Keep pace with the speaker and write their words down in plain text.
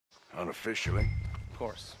unofficially. Of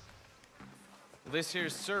course. Well, this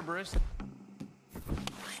here's Cerberus.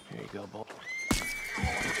 Here you go, boy.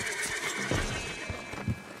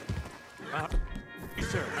 Yes,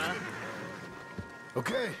 sir, huh?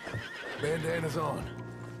 Okay, bandana's on.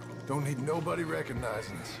 Don't need nobody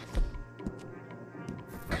recognizing us.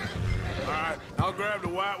 All right, I'll grab the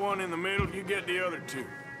white one in the middle. You get the other two.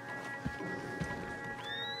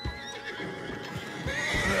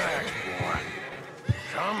 Relax, boy.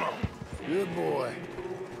 Come on. Good boy.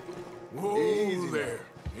 Whoa Easy there.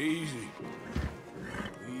 Easy.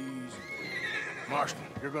 Easy. Marston,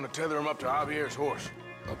 you're gonna tether him up to Javier's horse.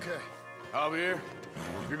 Okay. Javier,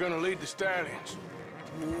 you're gonna lead the stallions.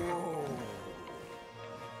 Whoa.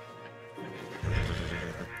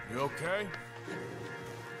 You okay?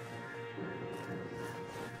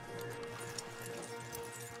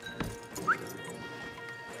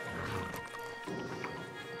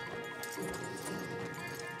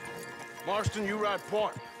 Marston, you ride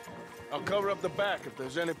point. I'll cover up the back. If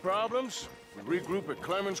there's any problems, we regroup at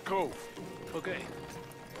Clemens Cove. Okay.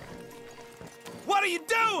 What are you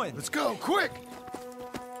doing? Let's go, quick!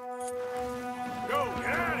 Go, get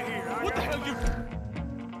out of here! What the hell you...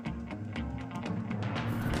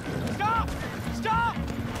 Stop! Stop!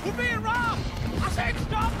 We're being robbed! I said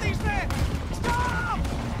stop these men! Stop!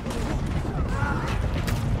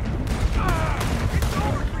 It's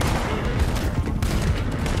over for you!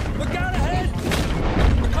 Look out ahead!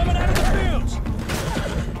 We're coming out of the fields!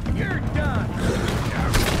 You're done!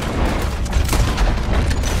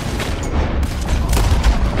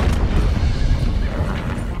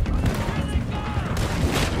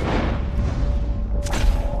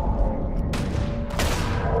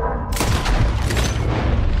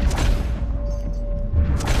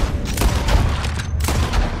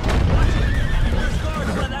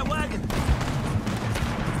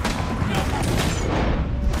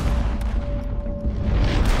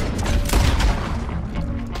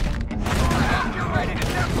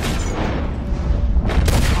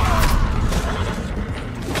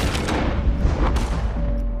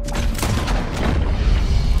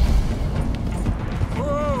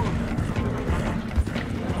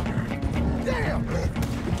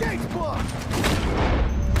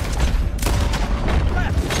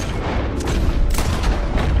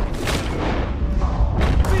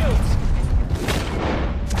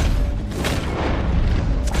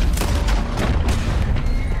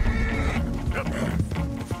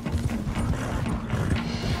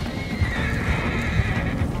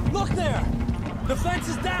 The fence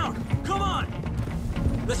is down! Come on!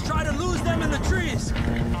 Let's try to lose them in the trees!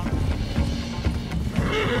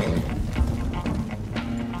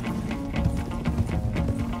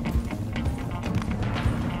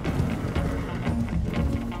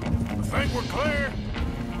 I think we're clear.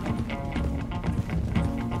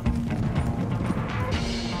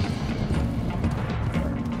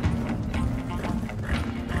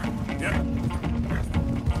 Yep.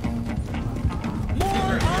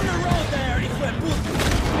 More on the road there, hijo de puta!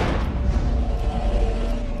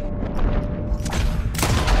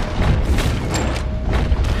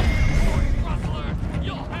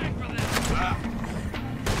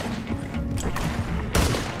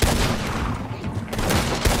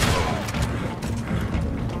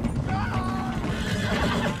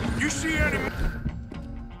 You see any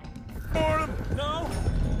more of them? No?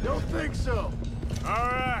 Don't think so. All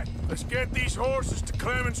right, let's get these horses to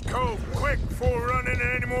Clemens Cove quick before we run into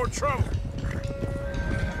any more trouble.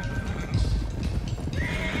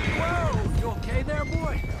 Whoa! You okay there,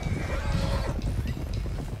 boy?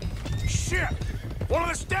 Shit! One of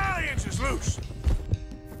the stallions is loose.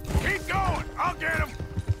 Keep going. I'll get him.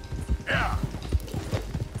 Yeah.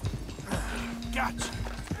 Gotcha.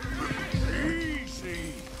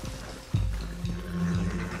 Easy.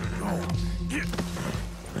 Go. Get.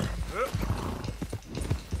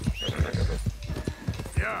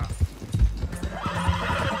 Yeah.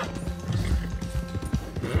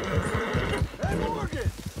 Hey, Morgan!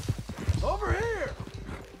 Over here!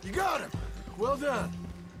 You got him. Well done.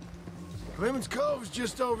 Clemens Cove's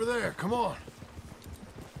just over there. Come on.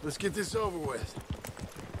 Let's get this over with.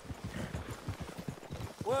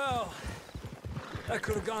 Well, that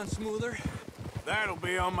could have gone smoother. That'll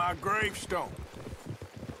be on my gravestone.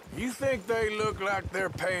 You think they look like they're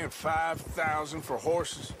paying $5,000 for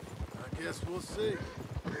horses? I guess we'll see.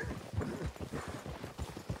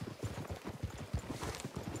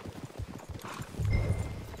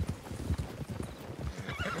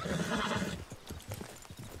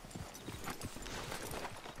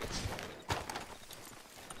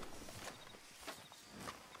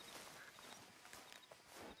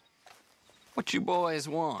 What you boys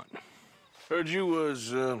want? Heard you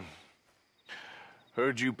was,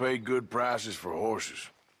 Heard you pay good prices for horses.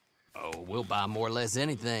 Oh, we'll buy more or less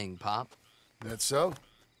anything, Pop. That so?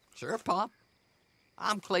 Sure, Pop.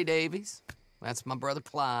 I'm Clay Davies. That's my brother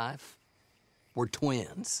Clive. We're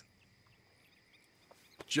twins.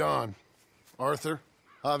 John, Arthur,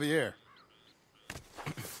 Javier.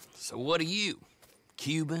 So what are you?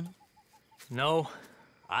 Cuban? No,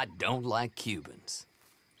 I don't like Cubans.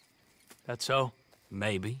 that's so.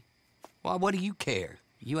 Maybe. Why, what do you care?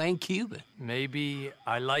 You ain't Cuban. Maybe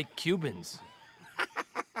I like Cubans.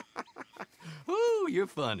 Ooh, you're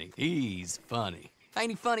funny. He's funny.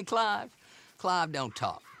 Ain't he funny, Clive? Clive don't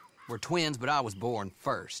talk. We're twins, but I was born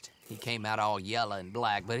first. He came out all yellow and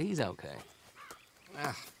black, but he's okay.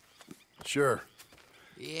 Sure.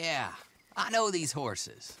 Yeah, I know these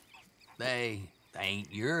horses. They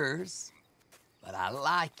ain't yours. But I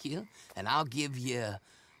like you, and I can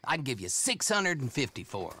give you 650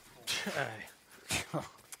 for 'em.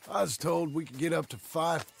 I was told we could get up to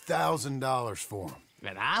 $5,000 for them.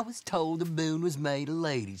 And I was told the moon was made of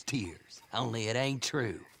ladies' tears. Only it ain't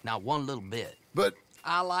true. Not one little bit. But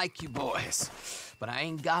I like you boys, but I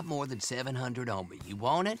ain't got more than 700 on me. You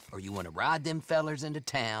want it, or you want to ride them fellers into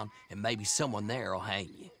town, and maybe someone there'll hang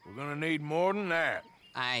you? We're gonna need more than that.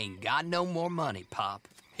 I ain't got no more money, Pop.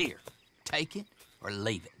 Here, take it or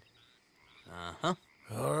leave it. Uh-huh.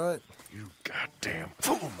 all right. You goddamn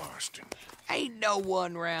fool, Marston. Ain't no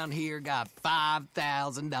one round here got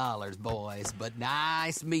 $5,000, boys, but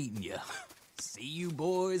nice meeting you. See you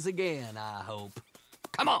boys again, I hope.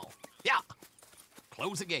 Come on, yeah.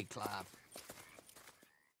 Close the gate, Clive.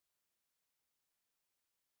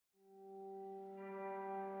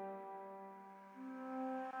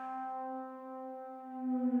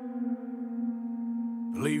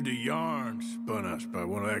 Believed a yarn spun us by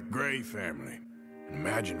one of that Gray family.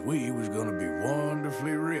 Imagined we was gonna be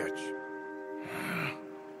wonderfully rich.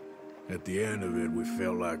 At the end of it, we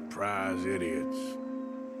felt like prize idiots.